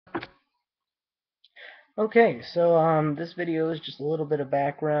Okay, so this video is just a little bit of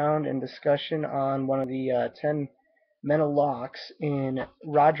background and discussion on one of the 10 mental locks in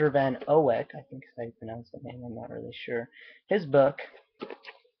Roger Van Oech, I think is how you pronounce the name, I'm not really sure. His book,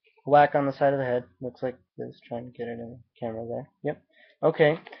 Whack on the Side of the Head, looks like this, trying to get it in the camera there. Yep.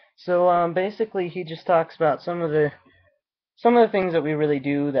 Okay, so basically he just talks about some of the things that we really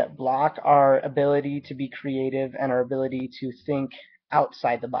do that block our ability to be creative and our ability to think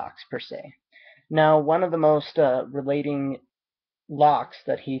outside the box per se. Now, one of the most relating locks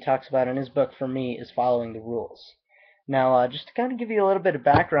that he talks about in his book for me is following the rules. Now, just to kind of give you a little bit of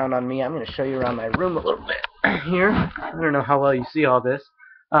background on me, I'm going to show you around my room a little bit here. I don't know how well you see all this,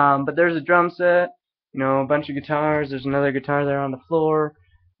 but there's a drum set, a bunch of guitars. There's another guitar there on the floor,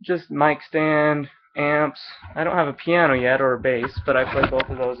 just mic stand, amps. I don't have a piano yet or a bass, but I play both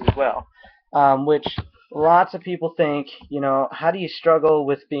of those as well, which lots of people think, how do you struggle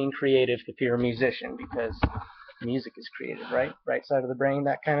with being creative if you're a musician? Because music is creative, right? Right side of the brain,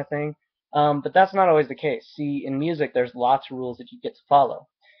 that kind of thing. But that's not always the case. See, in music, there's lots of rules that you get to follow.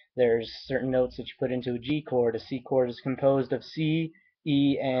 There's certain notes that you put into a G chord. A C chord is composed of C,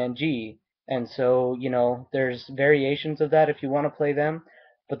 E, and G. And so, there's variations of that if you want to play them,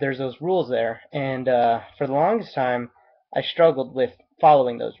 but there's those rules there. And for the longest time, I struggled with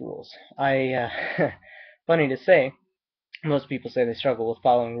following those rules. Funny to say, most people say they struggle with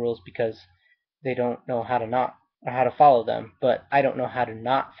following rules because they don't know how to not or how to follow them, but I don't know how to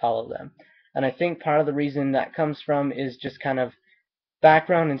not follow them. And I think part of the reason that comes from is just kind of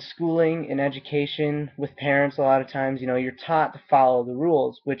background in schooling, in education, with parents a lot of times, you're taught to follow the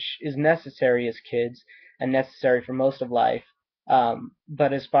rules, which is necessary as kids and necessary for most of life.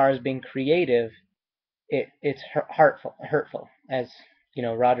 But as far as being creative, it's hurtful, as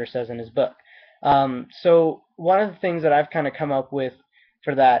Roger says in his book. So one of the things that I've kind of come up with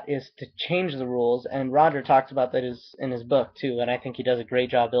for that is to change the rules, and Roger talks about that in his book too, and I think he does a great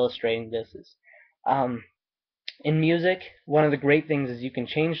job illustrating this. Is um, in music, one of the great things is you can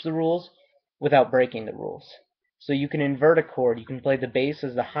change the rules without breaking the rules. So you can invert a chord. You can play the bass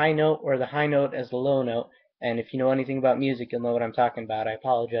as the high note or the high note as the low note. And if you know anything about music, you'll know what I'm talking about. I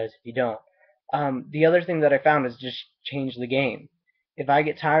apologize if you don't. The other thing that I found is just change the game. If I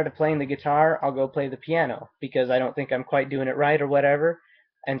get tired of playing the guitar, I'll go play the piano because I don't think I'm quite doing it right or whatever.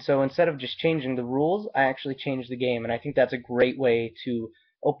 And so instead of just changing the rules, I actually change the game. And I think that's a great way to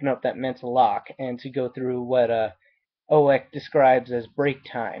open up that mental lock and to go through what Oek describes as break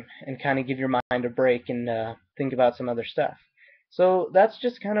time and kind of give your mind a break and think about some other stuff. So that's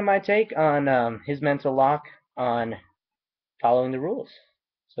just kind of my take on his mental lock on following the rules.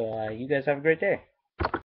 So you guys have a great day.